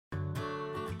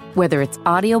Whether it's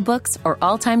audiobooks or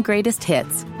all-time greatest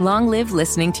hits, long live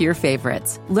listening to your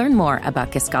favorites. Learn more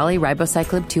about Kisqali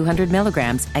Ribociclib 200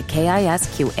 milligrams at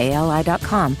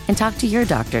KISQALI.com and talk to your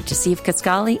doctor to see if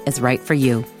Kisqali is right for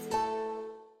you.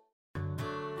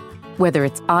 Whether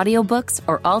it's audiobooks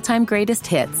or all-time greatest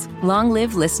hits, long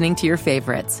live listening to your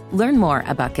favorites. Learn more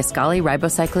about Kisqali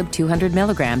Ribociclib 200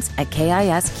 milligrams at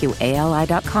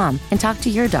KISQALI.com and talk to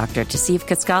your doctor to see if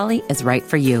Kisqali is right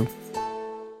for you.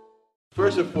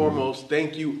 First and foremost,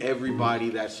 thank you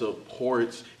everybody that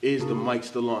supports Is the Mic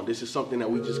Still On? This is something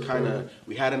that we just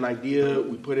we had an idea,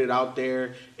 we put it out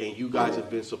there, and you guys have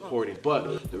been supporting.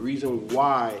 But the reason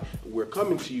why we're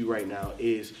coming to you right now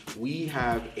is we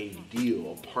have a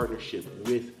deal, a partnership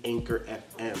with Anchor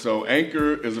FM. So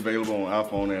Anchor is available on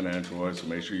iPhone and Android, so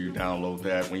make sure you download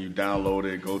that. When you download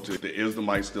it, go to the Is the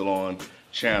Mic Still On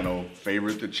channel,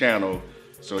 favorite the channel,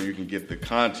 so you can get the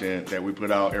content that we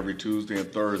put out every Tuesday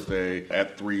and Thursday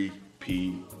at 3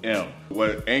 p.m.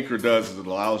 What Anchor does is it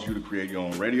allows you to create your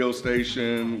own radio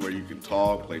station where you can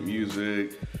talk, play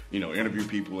music, interview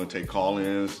people and take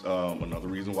call-ins. Another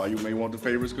reason why you may want the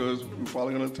favorites because we're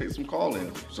probably going to take some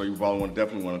call-ins. So you probably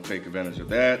definitely want to take advantage of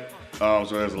that. So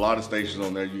there's a lot of stations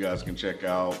on there you guys can check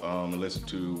out and listen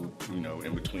to,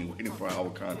 in between waiting for our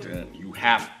content. You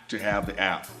have to have the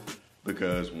app.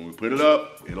 Because when we put it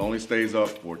up, it only stays up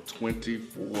for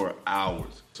 24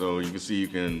 hours. So you can see you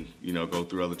can, go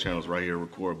through other channels right here,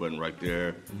 record button right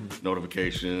there,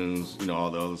 notifications,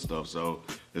 all the other stuff. So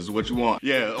this is what you want.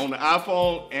 Yeah, on the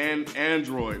iPhone and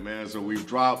Android, man. So we've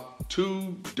dropped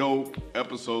 2 dope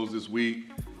episodes this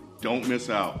week. Don't miss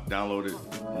out. Download it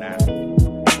now.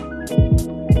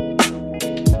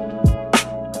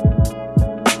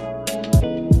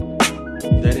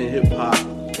 Dead End Hip Hop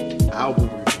album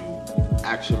review.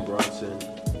 Action Bronson,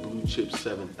 Blue Chip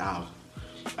 7000.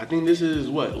 I think this is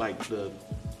the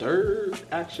 3rd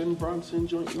Action Bronson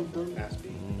joint you've done?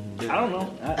 I don't know.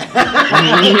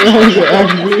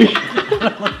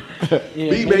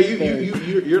 B, man,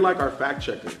 you're like our fact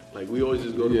checker. Like we always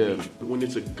just go to B. When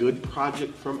it's a good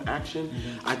project from Action,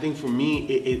 I think for me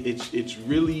it's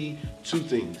really 2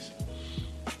 things.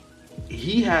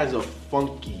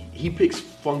 He picks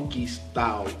funky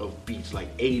style of beats,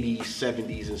 like 80s,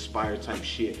 70s inspired type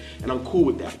shit. And I'm cool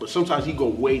with that. But sometimes he go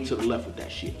way to the left with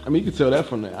that shit. I mean, you can tell that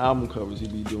from the album covers he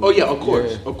be doing. Oh yeah, of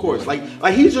course.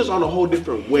 Like he's just on a whole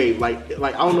different wave. Like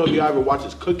I don't know if you ever watch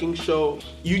his cooking show.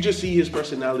 You just see his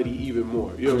personality even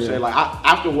more. You know what I'm saying? Like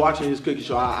after watching his cooking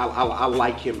show, I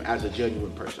like him as a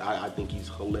genuine person. I think he's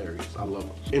hilarious. I love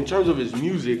him. In terms of his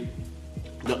music,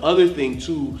 the other thing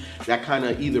too that kind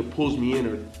of either pulls me in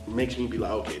or makes me be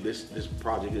like, okay, this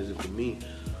project isn't for me.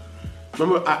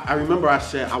 I remember I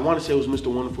said, I want to say it was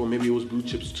Mr. Wonderful, maybe it was Blue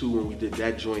Chips 2 when we did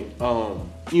that joint.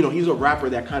 He's a rapper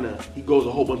that he goes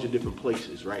a whole bunch of different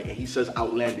places, right? And he says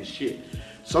outlandish shit.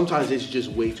 Sometimes it's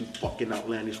just way too fucking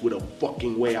outlandish with a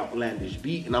fucking way outlandish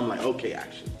beat, and I'm like, okay,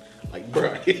 Action. Like,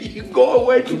 bro, you going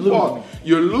way too far.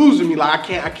 You're losing me.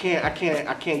 Like, I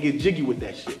can't get jiggy with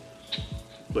that shit.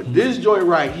 But this joint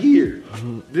right here,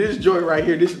 this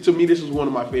is one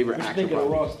of my favorite Action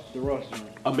projects. The Ross joint.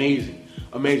 Amazing.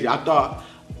 I thought,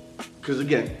 because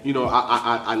again,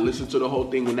 I listened to the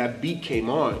whole thing when that beat came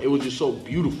on. It was just so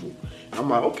beautiful. And I'm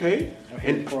like, okay.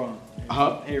 Harry Fraud.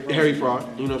 Harry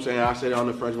Fraud. You know what I'm saying? I said it on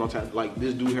the French one time. Like,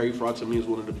 this dude, Harry Fraud, to me is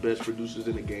one of the best producers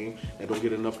in the game that don't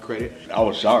get enough credit. I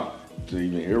was shocked to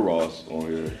even hear Ross on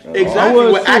here.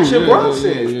 Exactly, with Action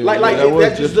Bronson.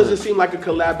 That just doesn't seem like a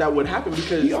collab that would happen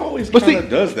because he always kind of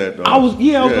does that though. I was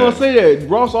gonna say that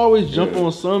Ross always jump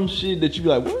on some shit that you be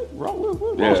like, what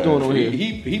Ross doing on here?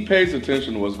 He pays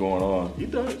attention to what's going on. He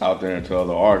does out there and to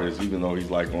other artists, even though he's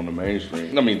like on the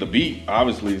mainstream. I mean, the beat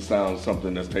obviously sounds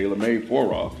something that's tailor made for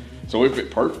Ross, so it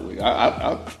fit perfectly.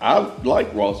 I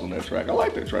like Ross on that track. I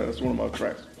like that track. That's one of my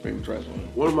favorite tracks on it.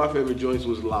 One of my favorite joints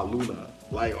was La Luna.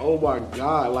 Like, oh my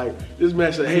God, like this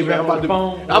man said, hey man, I'm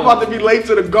about to be late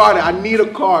to the garden. I need a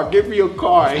car. Give me a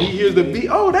car. And he hears the beat.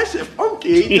 Oh, that shit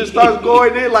funky. He just starts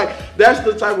going in. Like, that's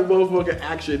the type of motherfucking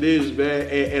Action is, man.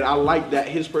 And I like that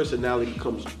his personality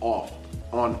comes off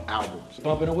on albums.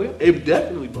 Bumping a wheel? It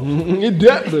definitely bumps. It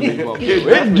definitely bumps. It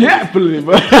definitely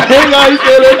bumps. I ain't know he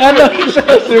said it. I know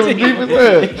that shit was deep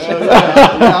as hell.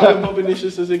 I've been bumping this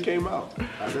shit since it came out.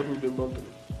 I've definitely been bumping it.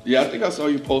 Yeah, I think I saw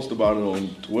you post about it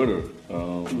on Twitter.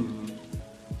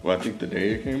 Well, I think the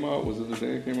day it came out. Was it the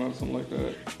day it came out or something like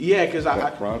that? Yeah, because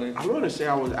Friday? I want to say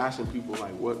I was asking people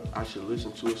like what I should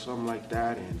listen to or something like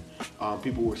that, and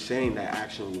people were saying that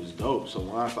Action was dope. So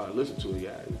when I started listening to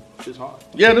it, it's hard.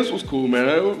 Yeah, this was cool, man.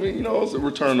 I mean, it's a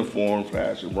return to form for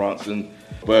Action Bronson.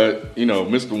 But,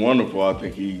 Mr. Wonderful, I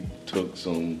think he took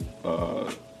some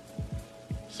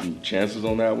some chances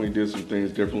on that one. He did some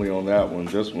things differently on that one.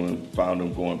 This one found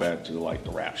him going back to like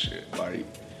the rap shit. Like,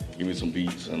 give me some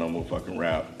beats and I'm gonna fucking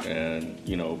rap. And,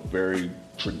 you know, very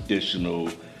traditional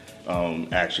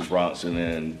Action Bronson,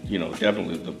 and, you know,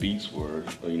 definitely the beats were,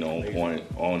 you know, on point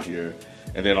on here.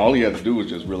 And then all he had to do was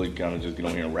just really kind of just get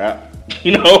on here and rap,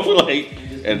 you know, like,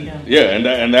 and yeah,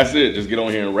 and that's it. Just get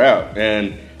on here and rap.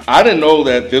 And I didn't know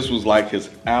that this was like his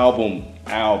album.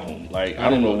 Like, I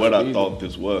don't know what I thought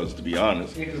this was, to be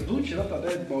honest. Yeah, because Blue Chip, I thought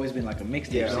that had always been like a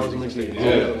mixtape. Yeah, that was a mixtape.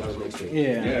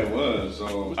 Yeah, Yeah, it was.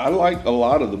 So I like a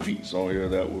lot of the beats on here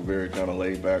that were very kind of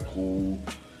laid back, cool,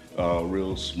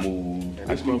 real smooth. And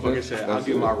this motherfucker said, "I'll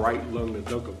get my right lung to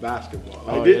dunk a basketball."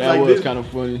 Like, That was kind of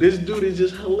funny. This dude is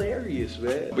just hilarious,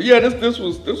 man. But yeah, this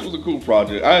was a cool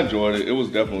project. I enjoyed it. It was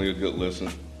definitely a good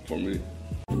listen for me.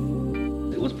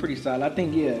 it was pretty solid. I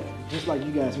think, yeah, just like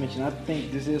you guys mentioned, I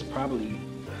think this is probably,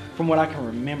 from what I can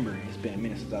remember, it's been a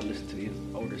minute since I listened to his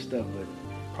older stuff, but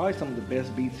probably some of the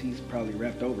best beats he's probably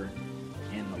rapped over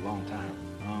in a long time.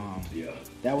 Yeah.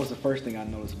 That was the first thing I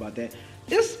noticed about that.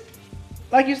 It's,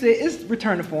 like you said, it's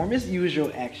return to form. It's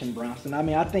usual Action Bronson. I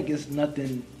mean, I think it's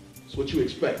nothing. It's what you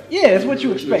expect. Yeah, it's what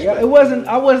you expect. I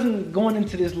wasn't going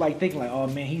into this like thinking like, oh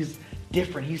man, he's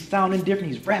different. He's sounding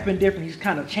different. He's rapping different. He's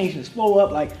kind of changing his flow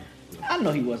up. Like, I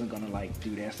know he wasn't gonna like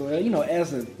do that. So you know,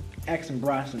 as an Action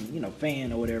Bronson, you know,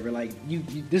 fan or whatever, like you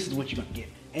this is what you're gonna get.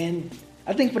 And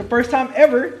I think for the first time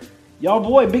ever, y'all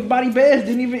boy Big Body Bass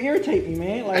didn't even irritate me,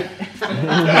 man. Like,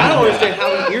 I don't understand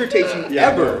how he irritates you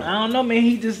ever. I don't know, man.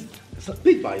 He just.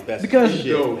 Big Body Bass. Because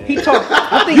shit, he talked.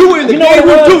 I think you were in the game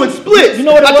room doing splits. You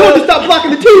know what it I told you was? to stop blocking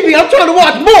the TV. I'm trying to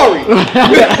watch Maury.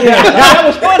 Yeah, that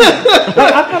was funny.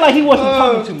 Like, I feel like he wasn't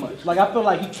talking too much. Like, I feel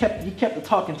like he kept the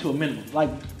talking to a minimum. Like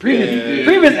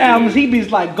previous albums, he'd be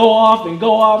like go off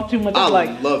too much. It's I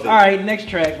like, love it. all right, next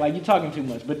track, like you talking too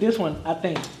much. But this one, I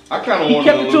think I kind of he want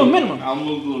kept it to a minimum.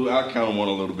 I kind of want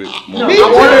a little bit more. No,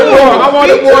 I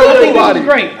wanted more. I think this was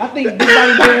great. I think Big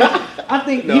Body Bear. I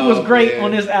think he was great man.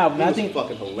 on this album. He I was think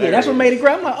fucking hilarious. Yeah, that's what made it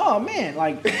great. I'm like, oh man,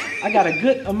 like I got a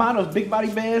good amount of Big Body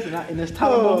Bass in this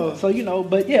top album. So you know,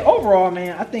 but yeah, overall,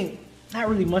 man, I think not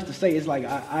really much to say. It's like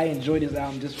I enjoyed this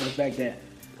album just for the fact that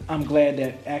I'm glad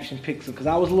that Action picked it, because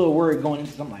I was a little worried going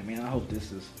into it. I'm like, man, I hope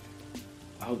this is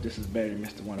better than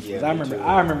Mr. Wonderful. Yeah,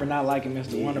 I remember not liking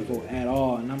Mr. Wonderful at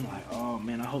all, and I'm like, oh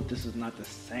man, I hope this is not the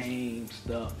same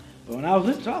stuff. But when I was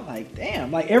listening to it, I was like,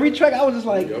 damn, like every track I was just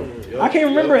like, I can't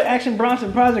remember Action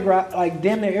Bronson Project, like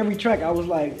damn near every track I was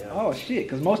like, oh shit,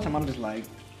 because most of the time I'm just like,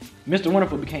 Mr.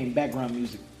 Wonderful became background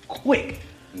music quick.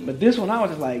 But this one I was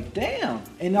just like, damn.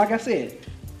 And like I said,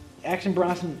 Action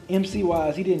Bronson, MC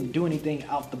wise, he didn't do anything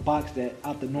out the box,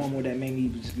 out the normal, that made me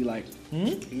just be like,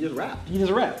 He just rapped. He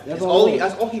just rapped. That's all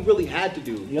he really had to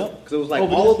do. Yep. Because it was like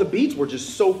all of the beats were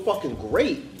just so fucking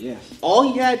great. Yes.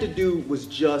 All he had to do was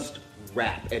just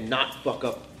rap and not fuck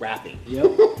up rapping.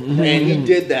 Yep. And he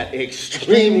did that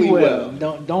extremely well.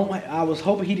 Don't. I was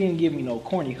hoping he didn't give me no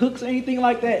corny hooks or anything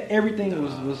like that. Everything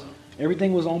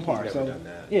was on par. He's So never done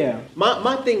that. yeah.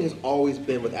 My thing has always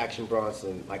been with Action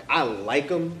Bronson. Like, I like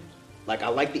him. Like, I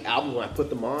like the album when I put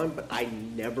them on, but I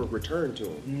never return to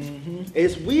them. Mm-hmm.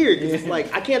 It's weird because it's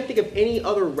like I can't think of any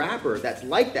other rapper that's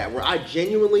like that, where I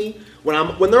genuinely,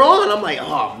 when they're on, I'm like,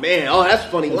 oh man, oh that's a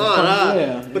funny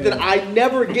line. But then I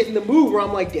never get in the mood where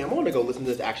I'm like, damn, I want to go listen to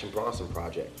this Action Bronson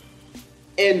project.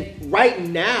 And right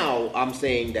now, I'm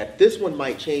saying that this one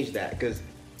might change that, because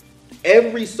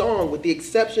every song, with the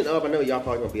exception of, I know y'all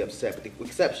probably gonna be upset, but the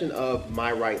exception of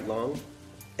My Right Lung,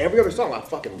 every other song I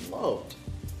fucking loved.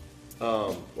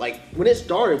 Like when it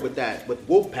started with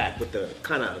Wolfpack, with the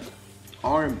kind of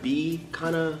R&B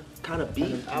kind of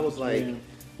beat, I was like,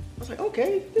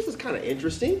 okay, this is kind of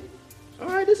interesting. All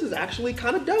right, this is actually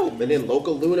kind of dope. And then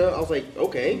Loca Luna, I was like,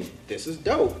 okay, this is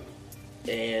dope.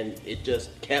 And it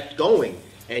just kept going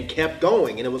and kept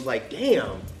going, and it was like,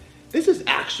 damn, this is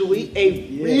actually a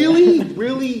really,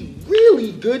 really,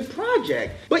 really good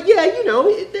project. But yeah, you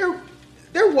know,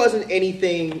 there wasn't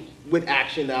anything with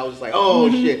Action that I was like, oh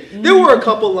shit. There were a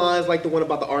couple lines, like the one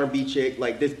about the R&B chick,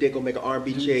 like this dick will make an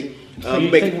R&B chick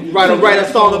write a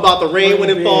song about the rain when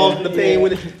it falls and the pain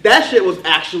when it. That shit was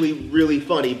actually really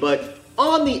funny. But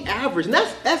on the average, and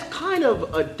that's kind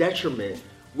of a detriment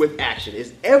with Action,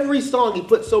 is every song he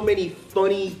puts so many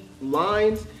funny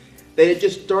lines that it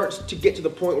just starts to get to the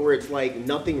point where it's like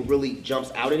nothing really jumps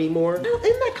out anymore. Isn't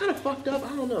that kind of fucked up?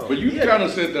 I don't know. But you kind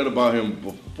of said that about him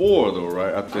before, though,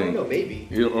 right? I think. I don't know, maybe.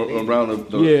 Around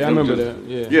the I remember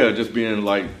that. Yeah, just being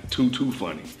like too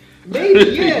funny.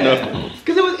 Maybe, yeah.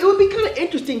 Because it would be kind of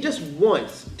interesting just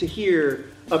once to hear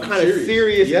a kind of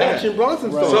serious Action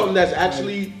Bronson song. Something that's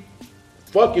actually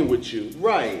fucking with you,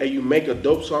 Right. and you make a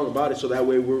dope song about it, so that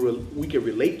way we can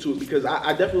relate to it. Because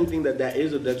I definitely think that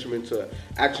is a detriment to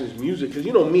Action's music. Because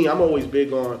you know me, I'm always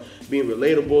big on being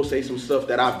relatable, say some stuff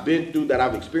that I've been through, that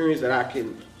I've experienced, that I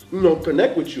can,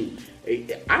 connect with you.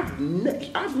 I've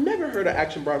never heard an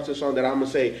Action Bronson song that I'm gonna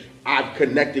say I've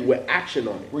connected with Action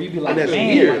on it. Where you be like, and that's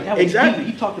man, weird. like, that was Exactly.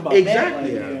 deep. You talked about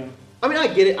exactly. that. Like, yeah. I mean, I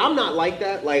get it. I'm not like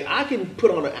that. Like, I can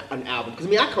put on an album. Because, I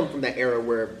mean, I come from that era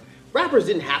where rappers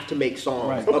didn't have to make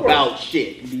songs Right. about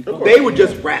shit. Of They would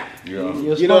just rap. Yeah. It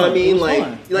was You know fun. what I mean? It was Like,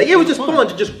 fun. it was just fun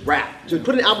to just rap. Just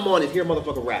put an album on and hear a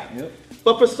motherfucker rap. Yep.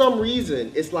 But for some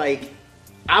reason, it's like,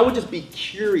 I would just be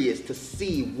curious to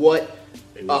see what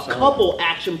a couple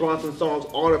Action Bronson songs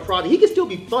on a project. He can still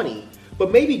be funny,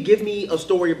 but maybe give me a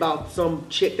story about some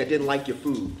chick that didn't like your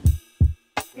food.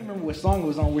 I can't remember what song it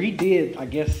was on where he did, I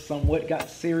guess, somewhat got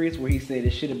serious, where he said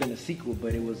it should have been a sequel,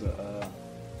 but it was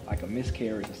like a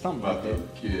miscarriage or something like that.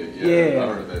 Yeah, I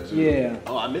heard that too. Yeah.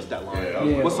 Oh, I missed that line.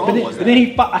 Yeah. What song but then, was that? But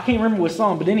then I can't remember what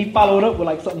song, but then he followed up with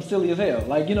like something silly as hell.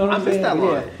 Like, you know what I'm I saying? missed that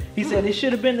line. Yeah. He said it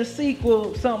should have been the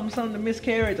sequel, something to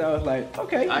miscarriage. I was like,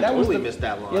 okay, I that was totally the, missed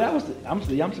that line. Yeah, that was. I'm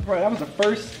surprised. That was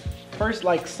the first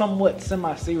like somewhat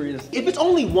semi-serious. If it's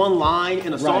only one line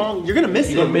in a song, you're gonna miss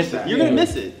it. You're gonna miss it. You're gonna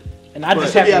miss it. And I But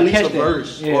just it should be happened at to least catch a that.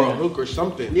 verse Yeah. or a hook or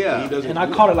something. Yeah. He doesn't And I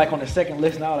do caught it. it like on the second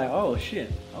listen. I was like, oh shit,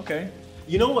 okay.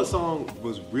 You know what song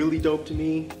was really dope to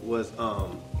me was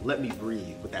 "Let Me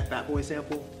Breathe" with that Fat Boy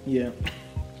sample. Yeah.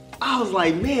 I was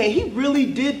like, man, he really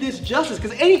did this justice.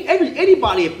 Because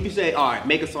anybody, if you say, all right,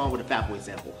 make a song with a Fat Boy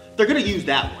sample, they're gonna use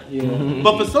that one. Yeah.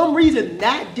 But for some reason,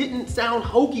 that didn't sound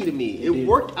hokey to me. It did.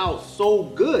 worked out so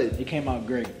good. It came out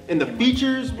great. And the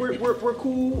features were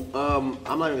cool. I'm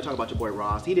not even gonna talk about your boy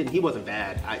Ross. He wasn't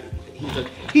bad.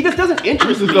 He just doesn't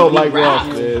interest me. just don't when he like Ross,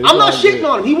 raps. man. I'm not It's shitting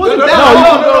all on him. He wasn't No, bad. no,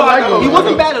 at no, all. no, I know. He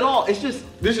wasn't bad at all. It's just,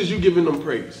 This is you giving them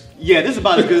praise. yeah, this is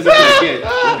about as good as it's gonna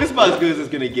get. This is about as good as it's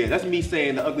gonna get. That's me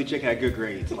saying the ugly chick had good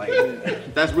grades. Like,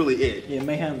 that's really it. Yeah,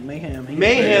 Mayhem. He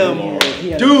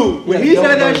had Dude, when had a he dope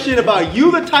said that verse. shit about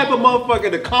you the type of motherfucker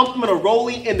to compliment a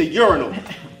rollie in the urinal,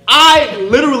 I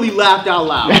literally laughed out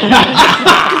loud. 'Cause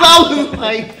I was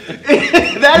like,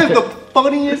 that is the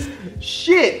funniest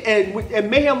shit. And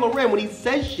Mayhem Loren, when he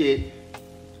says shit,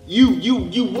 you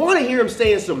want to hear him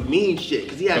saying some mean shit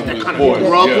because he has that kind voice,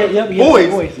 of rough yeah.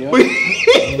 voice. Yeah. But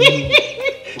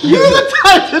you're the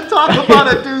type to talk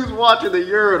about a dude's watching the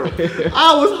urinal.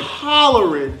 I was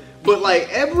hollering, but like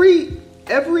every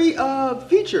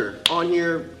feature on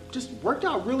here just worked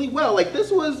out really well. Like,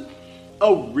 this was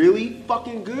a really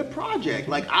fucking good project.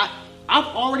 Like, I've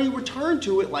already returned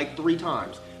to it like 3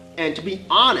 times, and to be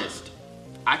honest,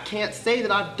 I can't say that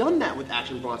I've done that with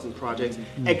Action Bronson projects,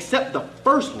 except the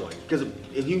first one, because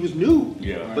he was new.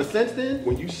 Yeah. But since then,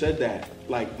 When you said that,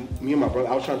 like me and my brother,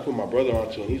 I was trying to put my brother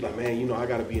onto him. He's like, man, I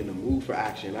gotta be in the mood for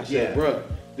Action. I said, Yeah. bruh,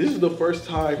 this is the first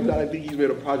time that I think he's made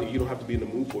a project you don't have to be in the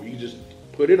mood for. You just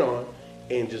put it on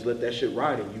and just let that shit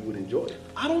ride, and you would enjoy it.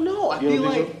 I don't know. I You don't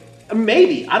feel think like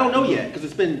maybe I don't know yet because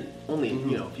it's been only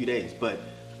a few days. But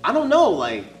I don't know.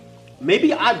 Like,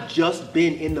 maybe I've just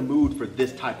been in the mood for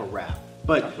this type of rap.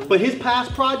 But his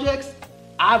past projects,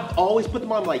 I've always put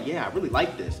them on. I'm like, yeah, I really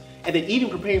like this. And then even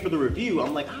preparing for the review,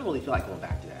 I'm like, I don't really feel like going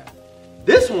back to that.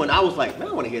 This one, I was like, man,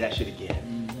 I want to hear that shit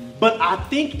again. But I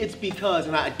think it's because,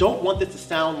 and I don't want this to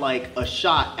sound like a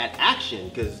shot at Action,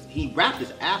 because he rapped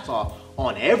his ass off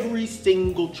on every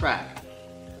single track.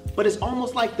 But it's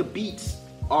almost like the beats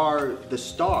are the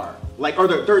star, like, or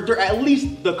they're at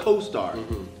least the co-star.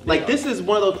 Like, this is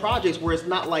one of those projects where it's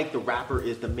not like the rapper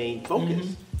is the main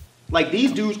focus. Like,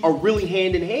 these dudes are really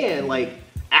hand in hand, like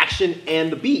Action and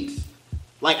the beats.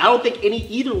 Like, I don't think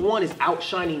either one is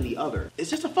outshining the other. It's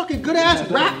just a fucking good ass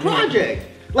rap project.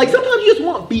 Like, sometimes you just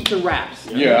want beats and raps.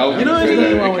 Yeah, I was You know gonna what I say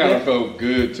mean? that. It kind of felt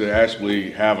good to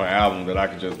actually have an album that I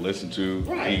could just listen to,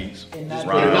 Right. beats, And not-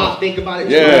 rhymes. And not think about it.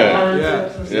 Yeah.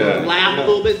 Just Yeah. laugh a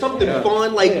little bit, something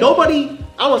fun. Like, Yeah. nobody,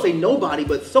 I don't want to say nobody,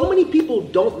 but so many people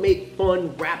don't make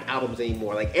fun rap albums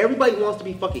anymore. Like, everybody wants to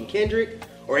be fucking Kendrick,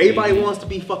 or everybody wants to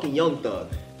be fucking Young Thug.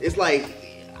 It's like,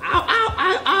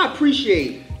 I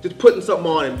appreciate just putting something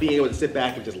on and being able to sit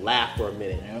back and just laugh for a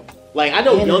minute. Yep. Like, I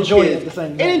know And young enjoy it kids at the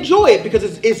same and time. enjoy it because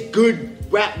it's good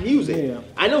rap music. Yeah.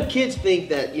 I know kids think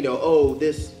that,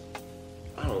 this,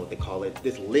 I don't know what they call it,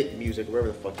 this lit music, whatever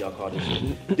the fuck y'all call this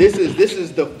shit. This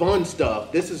is the fun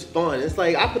stuff. This is fun. It's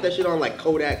like, I put that shit on like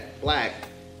Kodak Black.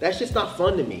 That shit's not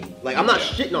fun to me. Like, I'm not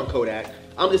shitting on Kodak.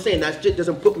 I'm just saying that shit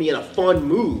doesn't put me in a fun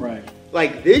mood. Right.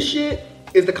 Like, this shit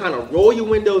is the kind of roll your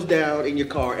windows down in your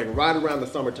car and ride around the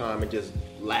summertime and just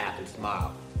laugh and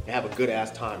smile and have a good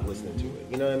ass time listening to it.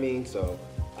 You know what I mean? So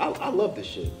I love this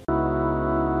shit.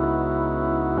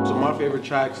 So my favorite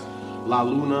tracks, La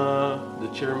Luna, The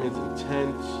Chairman's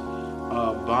Intent,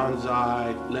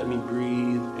 Bonsai, Let Me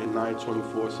Breathe, and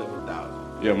 924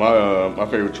 7000. Yeah, my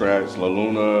favorite tracks, La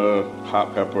Luna,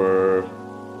 Hot Pepper,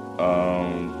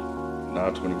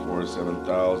 924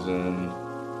 7000,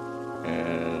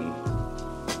 and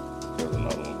there's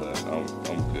another one, but I'm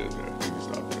good there. You can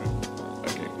stop there. I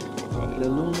can't get what's on La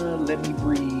Luna, Let Me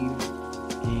Breathe,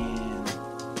 and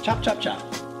Chop Chop Chop.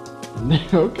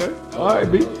 Okay. All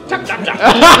right, B. Chop Chop Chop. I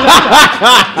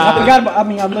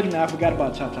forgot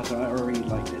about Chop Chop Chop. I already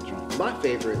like that drum. My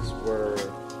favorites were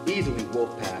easily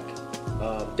Wolfpack.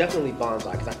 Definitely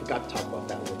Bonsai, because I forgot to talk about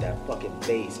that one with that fucking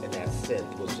bass and that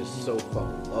synth was just so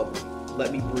fucking lovely.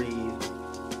 Let Me Breathe.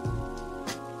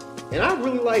 And I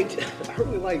really liked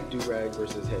Do-Rag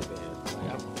versus Headband.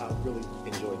 Like, I really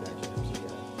enjoyed that jam. So yeah.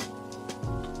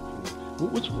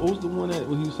 What was the one that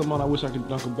when he was talking about I wish I could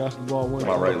dunk a basketball one?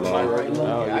 My Right Lung. My Right Lung.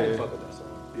 Oh, Yeah, I yeah. can fuck with that song.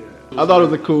 Yeah. I thought it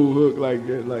was a cool hook, like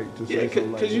to say Yeah,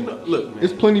 something like because you that. know, look, man.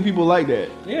 There's plenty of people like that.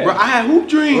 Yeah. Bro, I had hoop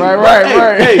dreams. Right.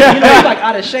 Hey, You know, he's like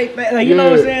out of shape, man. Like, you know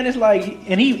what I'm Yeah. saying? It's like,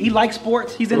 and he likes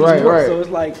sports. He's into Right, sports, right. so it's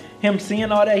like him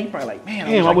seeing all that. He probably like, man,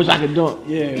 Damn, I wish I could dunk.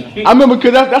 Yeah. I remember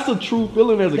because that's a true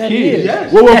feeling as a That kid. is.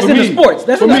 Yes. Well, That's for in me, the sports.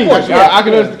 That's for in the me. sports, Like, yeah. I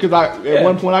can understand because at Yeah.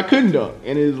 one point I couldn't dunk,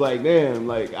 and it's like, damn,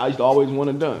 like I used to always want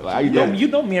to dunk. Like I used to, You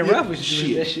know me and Ralph was just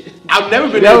doing that shit. I've never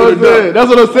been That able was to dunk. it. That's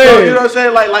what I'm You saying. know what I'm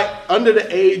saying? Like under the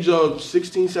age of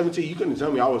 16, 17, you couldn't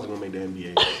tell me I wasn't gonna make the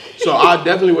NBA. So I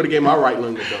definitely would have gave my right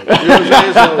lung a dunk. You know what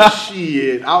I'm saying? So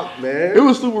shit, out man. It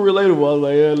was super relatable. I was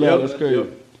like, yeah, no, that's crazy.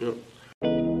 Yep.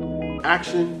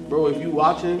 Action, bro. If you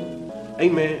watching, hey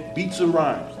man, beats and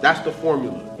rhymes. That's the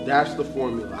formula. That's the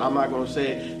formula. I'm not gonna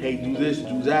say, hey, do this,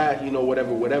 do that, you know,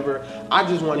 whatever. I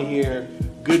just want to hear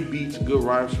good beats, good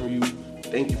rhymes from you.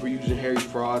 Thank you for using Harry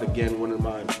Fraud again. One of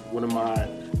my,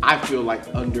 I feel like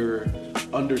slept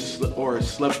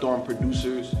on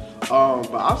producers.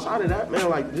 But outside of that, man,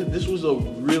 like this was a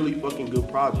really fucking good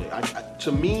project.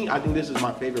 To me, I think this is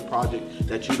my favorite project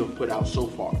that you've have put out so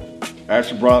far.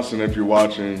 Action Bronson, if you're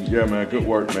watching, yeah, man, good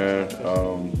work, man.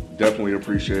 Definitely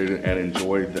appreciate it and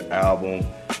enjoyed the album.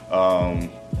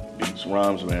 Beats,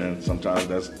 rhymes, man. Sometimes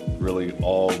that's really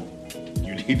all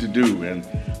you need to do, and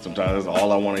sometimes that's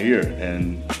all I want to hear.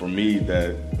 And for me,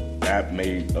 that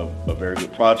made a very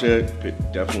good project.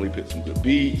 Definitely picked some good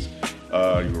beats.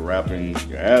 You were rapping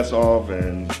your ass off,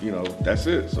 and you know that's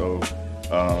it. So,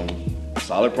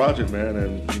 solid project, man,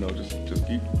 and you know just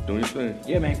keep doing your thing.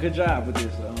 Yeah, man, good job with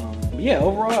this. But yeah,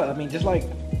 overall, I mean, just like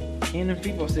Ken and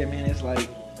people said, man, it's like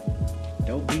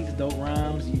dope beats, dope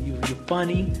rhymes. You're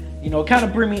funny. You know, kind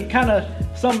of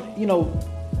some, you know,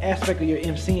 aspect of your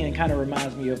MCing kind of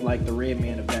reminds me of like the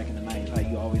Redman of back in the 90s. Like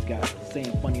you always got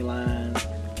saying funny lines.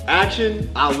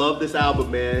 Action, I love this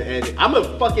album, man, and I'm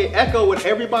gonna fucking echo what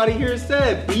everybody here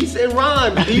said. Beats and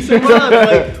rhymes.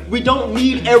 Like, we don't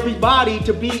need everybody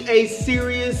to be a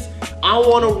serious, I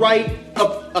wanna write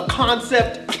a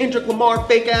concept Kendrick Lamar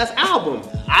fake ass album.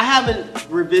 I haven't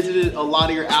revisited a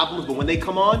lot of your albums, but when they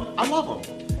come on, I love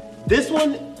them. This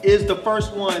one is the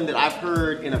first one that I've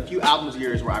heard in a few albums of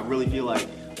yours where I really feel like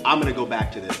I'm gonna go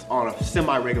back to this on a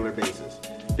semi-regular basis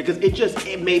because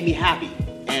it made me happy.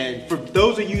 And for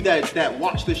those of you that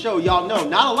watch the show, y'all know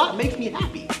not a lot makes me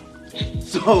happy.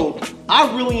 So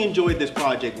I really enjoyed this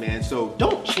project, man. So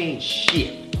don't change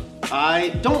shit.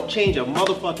 Don't change a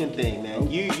motherfucking thing, man.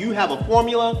 You have a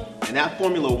formula, and that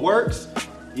formula works.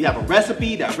 You have a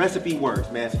recipe, that recipe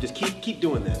works, man. So just keep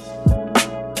doing this.